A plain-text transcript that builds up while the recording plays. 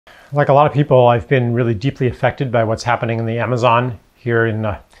Like a lot of people, I've been really deeply affected by what's happening in the Amazon here in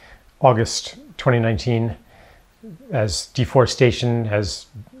August 2019, as deforestation has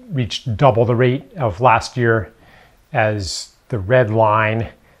reached double the rate of last year, as the red line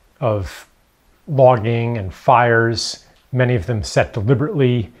of logging and fires, many of them set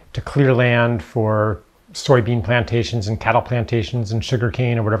deliberately to clear land for soybean plantations and cattle plantations and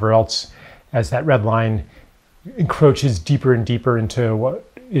sugarcane or whatever else, as that red line encroaches deeper and deeper into what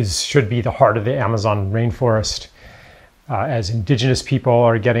should be the heart of the Amazon rainforest, as indigenous people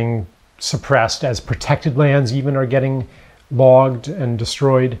are getting suppressed, as protected lands even are getting logged and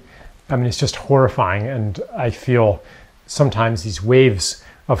destroyed. I mean, it's just horrifying, and I feel sometimes these waves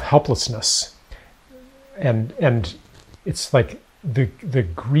of helplessness, and it's like the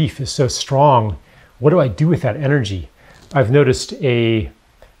grief is so strong. What do I do with that energy? I've noticed a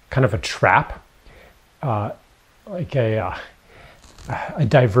kind of a trap, like a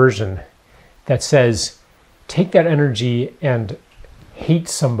diversion that says, take that energy and hate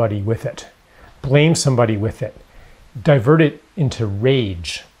somebody with it, blame somebody with it, divert it into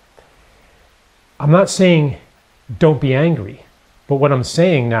rage. I'm not saying don't be angry, but what I'm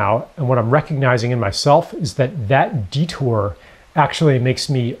saying now and what I'm recognizing in myself is that that detour actually makes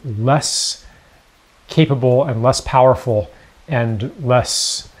me less capable and less powerful and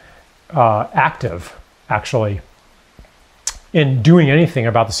less active, actually, in doing anything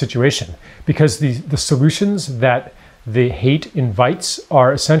about the situation, because the solutions that the hate invites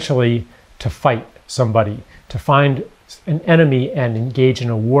are essentially to fight somebody, to find an enemy and engage in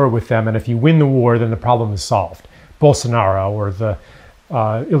a war with them. And if you win the war, then the problem is solved. Bolsonaro or the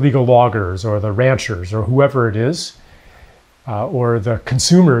illegal loggers or the ranchers or whoever it is, or the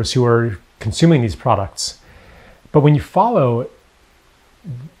consumers who are consuming these products. But when you follow,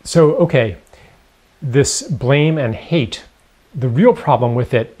 this blame and hate, the real problem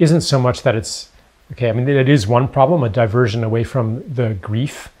with it isn't so much that it's, it is one problem, a diversion away from the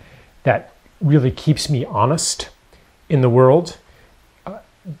grief that really keeps me honest in the world.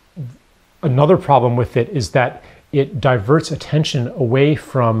 Another problem with it is that it diverts attention away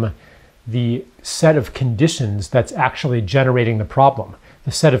from the set of conditions that's actually generating the problem,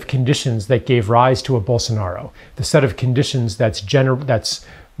 the set of conditions that gave rise to a Bolsonaro, the set of conditions that's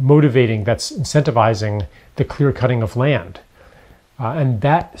motivating, that's incentivizing the clear cutting of land. And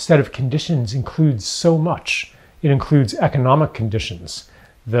that set of conditions includes so much. It includes economic conditions,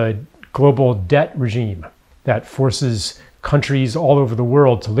 the global debt regime that forces countries all over the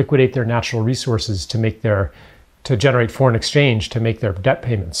world to liquidate their natural resources to generate foreign exchange to make their debt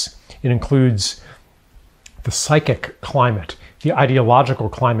payments. It includes the psychic climate, the ideological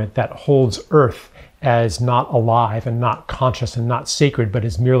climate that holds Earth as not alive and not conscious and not sacred, but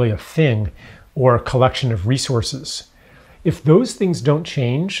is merely a thing or a collection of resources. If those things don't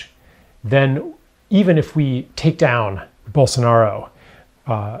change, then even if we take down Bolsonaro,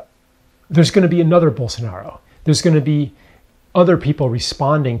 there's going to be another Bolsonaro. There's going to be other people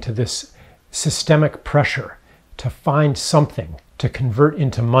responding to this systemic pressure to find something to convert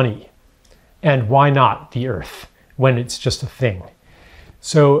into money. And why not the earth when it's just a thing?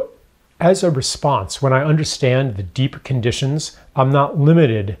 So as a response, when I understand the deep conditions, I'm not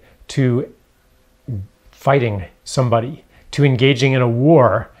limited to fighting somebody, to engaging in a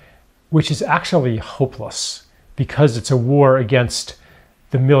war, which is actually hopeless because it's a war against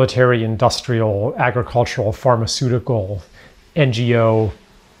the military, industrial, agricultural, pharmaceutical, NGO,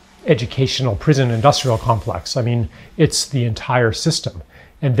 educational, prison, industrial complex. I mean, it's the entire system.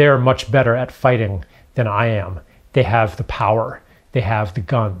 And they're much better at fighting than I am. They have the power, they have the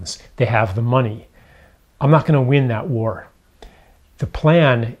guns, they have the money. I'm not going to win that war. The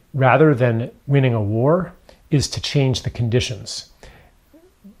plan, rather than winning a war, is to change the conditions.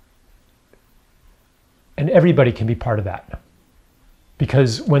 And everybody can be part of that.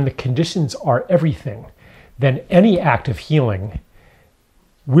 Because when the conditions are everything, then any act of healing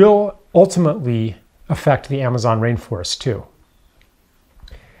will ultimately affect the Amazon rainforest too.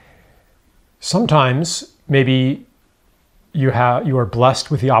 Sometimes maybe you are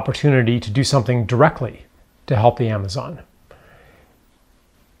blessed with the opportunity to do something directly to help the Amazon.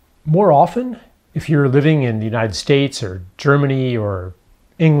 More often, if you're living in the United States or Germany or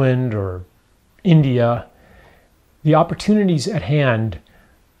England or India, the opportunities at hand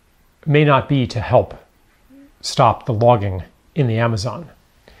may not be to help stop the logging in the Amazon.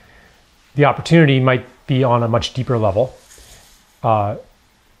 The opportunity might be on a much deeper level, not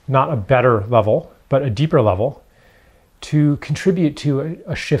a better level, but a deeper level, to contribute to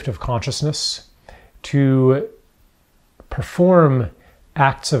a shift of consciousness, to perform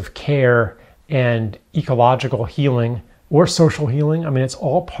acts of care and ecological healing or social healing. I mean, it's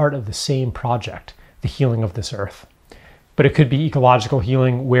all part of the same project, the healing of this earth. But it could be ecological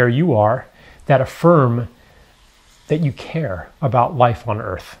healing where you are that affirm that you care about life on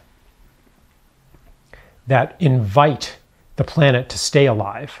Earth, that invite the planet to stay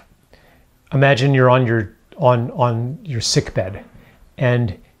alive. Imagine you're on your sick bed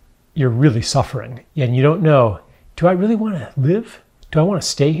and you're really suffering and you don't know, do I really want to live? Do I want to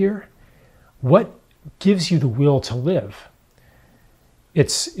stay here? What gives you the will to live?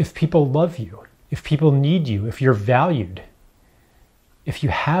 It's if people love you, if people need you, if you're valued, if you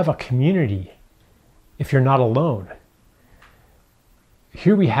have a community, if you're not alone.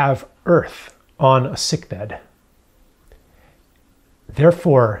 Here we have Earth on a sickbed.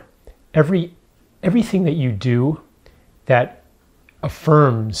 Therefore, everything that you do that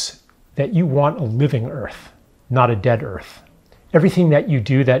affirms that you want a living Earth, not a dead Earth. Everything that you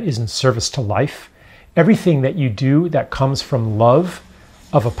do that is in service to life, everything that you do that comes from love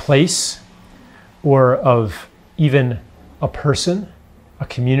of a place or of even a person, a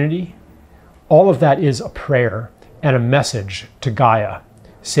community, all of that is a prayer and a message to Gaia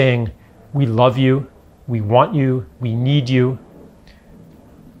saying, we love you, we want you, we need you.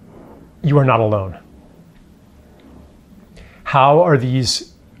 You are not alone. How are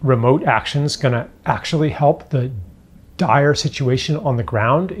these remote actions going to actually help the dire situation on the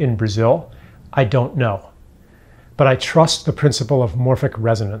ground in Brazil? I don't know. But I trust the principle of morphic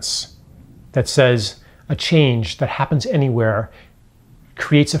resonance that says a change that happens anywhere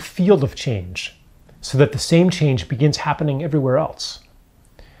creates a field of change so that the same change begins happening everywhere else.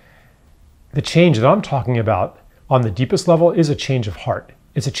 The change that I'm talking about on the deepest level is a change of heart.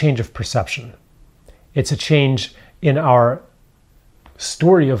 It's a change of perception. It's a change in our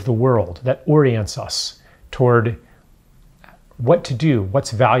story of the world that orients us toward what to do,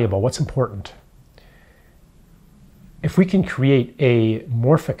 what's valuable, what's important. If we can create a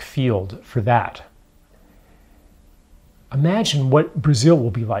morphic field for that, imagine what Brazil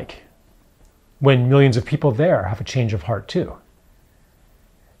will be like when millions of people there have a change of heart too.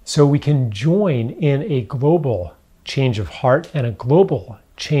 So we can join in a global change of heart and a global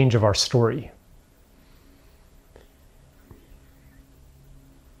change of our story.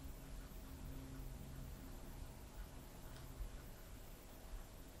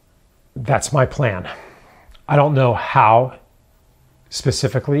 That's my plan. I don't know how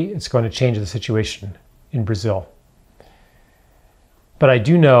specifically it's going to change the situation in Brazil. But I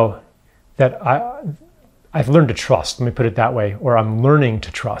do know that I've learned to trust, let me put it that way, or I'm learning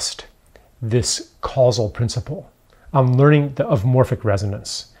to trust this causal principle. I'm learning of morphic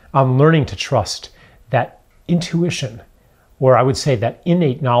resonance. I'm learning to trust that intuition, or I would say that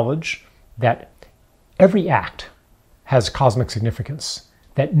innate knowledge that every act has cosmic significance,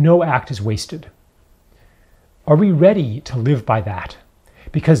 that no act is wasted. Are we ready to live by that?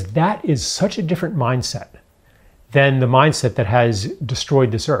 Because that is such a different mindset than the mindset that has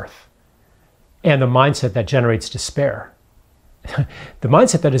destroyed this earth and the mindset that generates despair. The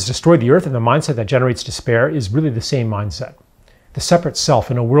mindset that has destroyed the earth and the mindset that generates despair is really the same mindset. The separate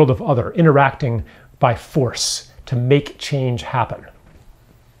self in a world of other, interacting by force to make change happen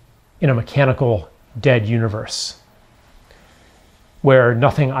in a mechanical, dead universe where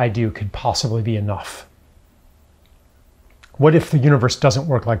nothing I do could possibly be enough. What if the universe doesn't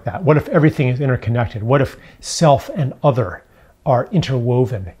work like that? What if everything is interconnected? What if self and other are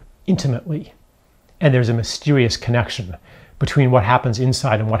interwoven intimately? And there's a mysterious connection between what happens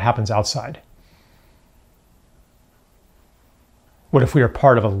inside and what happens outside. What if we are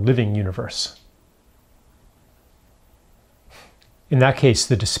part of a living universe? In that case,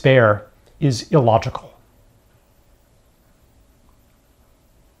 the despair is illogical.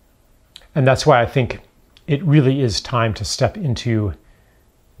 And that's why I think it really is time to step into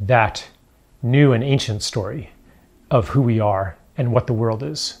that new and ancient story of who we are and what the world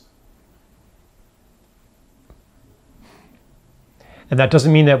is. And that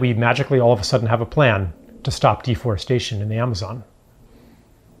doesn't mean that we magically all of a sudden have a plan to stop deforestation in the Amazon.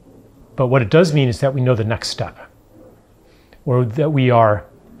 But what it does mean is that we know the next step, or that we are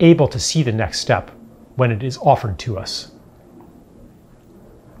able to see the next step when it is offered to us.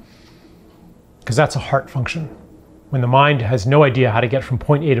 Because that's a heart function. When the mind has no idea how to get from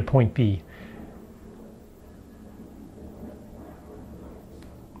point A to point B,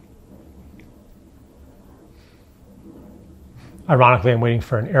 ironically, I'm waiting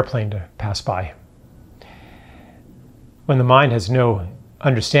for an airplane to pass by. When the mind has no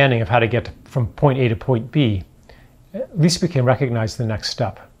understanding of how to get from point A to point B, at least we can recognize the next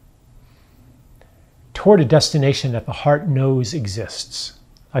step toward a destination that the heart knows exists.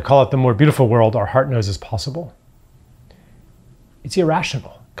 I call it the more beautiful world our heart knows is possible. It's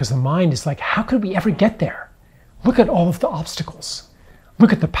irrational because the mind is like, how could we ever get there? Look at all of the obstacles.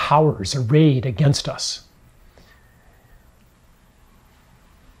 Look at the powers arrayed against us.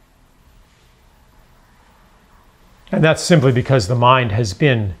 And that's simply because the mind has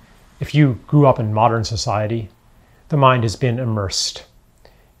been, if you grew up in modern society, the mind has been immersed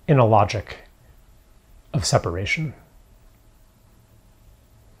in a logic of separation.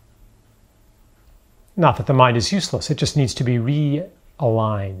 Not that the mind is useless, it just needs to be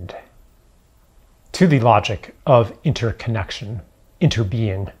realigned to the logic of interconnection,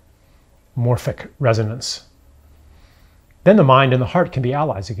 interbeing, morphic resonance. Then the mind and the heart can be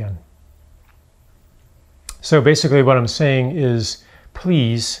allies again. So basically what I'm saying is,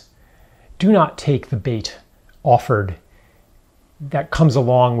 please do not take the bait offered that comes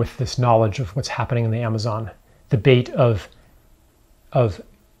along with this knowledge of what's happening in the Amazon, the bait of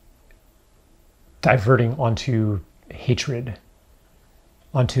diverting onto hatred,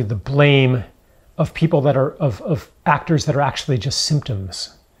 onto the blame of people that are, of actors that are actually just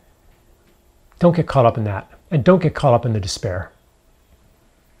symptoms. Don't get caught up in that, and don't get caught up in the despair.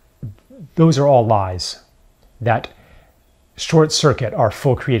 Those are all lies that short circuit our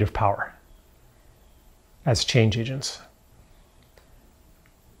full creative power as change agents.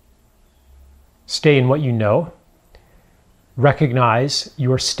 Stay in what you know. Recognize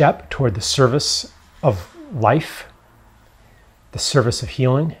your step toward the service of life, the service of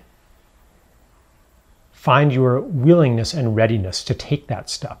healing. Find your willingness and readiness to take that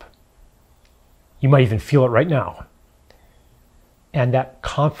step. You might even feel it right now. And that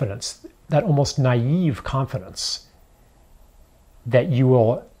confidence, that almost naive confidence, that you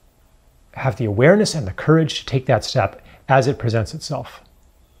will have the awareness and the courage to take that step as it presents itself.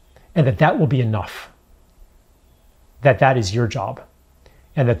 And that will be enough. That is your job.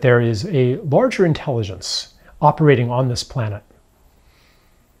 And that there is a larger intelligence operating on this planet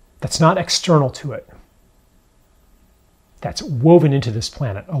that's not external to it, that's woven into this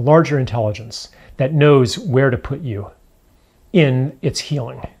planet, a larger intelligence that knows where to put you in its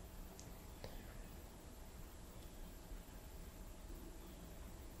healing.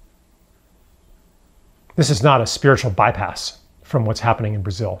 This is not a spiritual bypass from what's happening in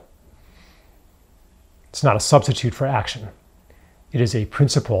Brazil. It's not a substitute for action. It is a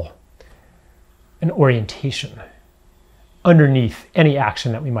principle, an orientation underneath any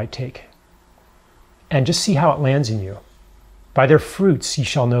action that we might take. And just see how it lands in you. By their fruits ye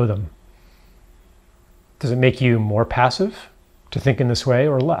shall know them. Does it make you more passive to think in this way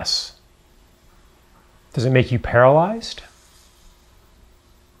or less? Does it make you paralyzed?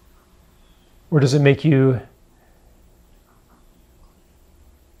 Or does it make you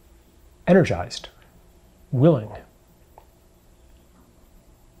energized, willing?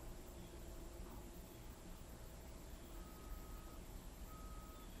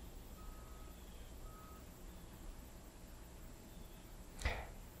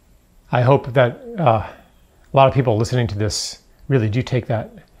 I hope that a lot of people listening to this really do take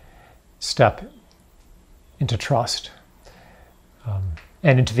that step into trust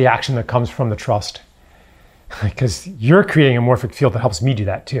and into the action that comes from the trust. Because you're creating a morphic field that helps me do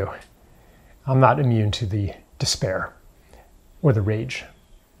that too. I'm not immune to the despair or the rage.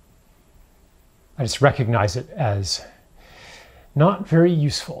 I just recognize it as not very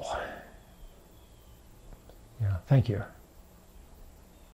useful. Yeah, thank you.